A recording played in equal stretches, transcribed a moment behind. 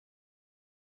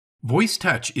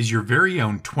VoiceTouch is your very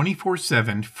own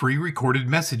 24/7 free recorded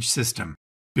message system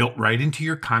built right into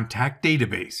your contact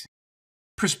database.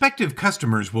 Prospective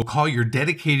customers will call your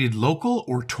dedicated local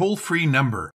or toll-free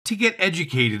number to get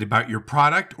educated about your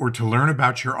product or to learn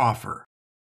about your offer.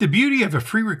 The beauty of a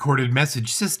free recorded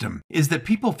message system is that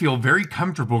people feel very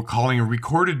comfortable calling a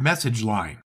recorded message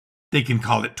line. They can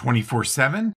call it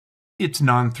 24/7, it's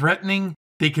non-threatening,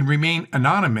 they can remain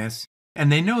anonymous, and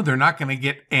they know they're not going to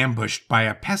get ambushed by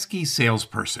a pesky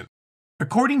salesperson.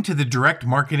 According to the Direct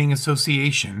Marketing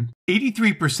Association,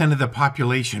 83% of the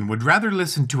population would rather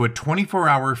listen to a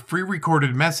 24-hour free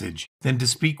recorded message than to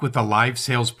speak with a live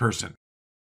salesperson.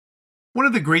 One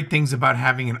of the great things about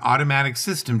having an automatic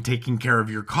system taking care of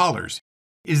your callers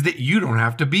is that you don't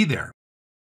have to be there.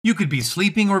 You could be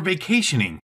sleeping or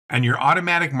vacationing, and your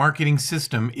automatic marketing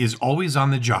system is always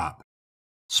on the job.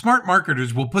 Smart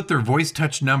marketers will put their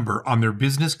VoiceTouch number on their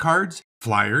business cards,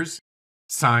 flyers,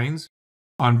 signs,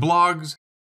 on blogs,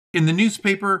 in the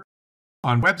newspaper,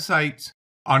 on websites,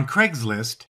 on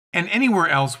Craigslist, and anywhere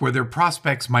else where their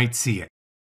prospects might see it.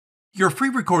 Your free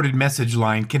recorded message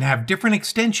line can have different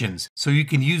extensions so you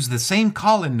can use the same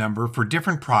call-in number for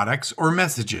different products or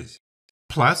messages.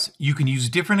 Plus, you can use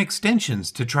different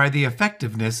extensions to try the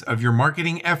effectiveness of your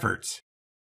marketing efforts.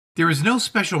 There is no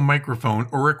special microphone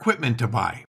or equipment to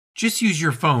buy. Just use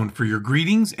your phone for your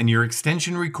greetings and your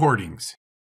extension recordings.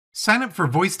 Sign up for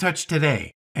VoiceTouch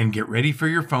today and get ready for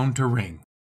your phone to ring.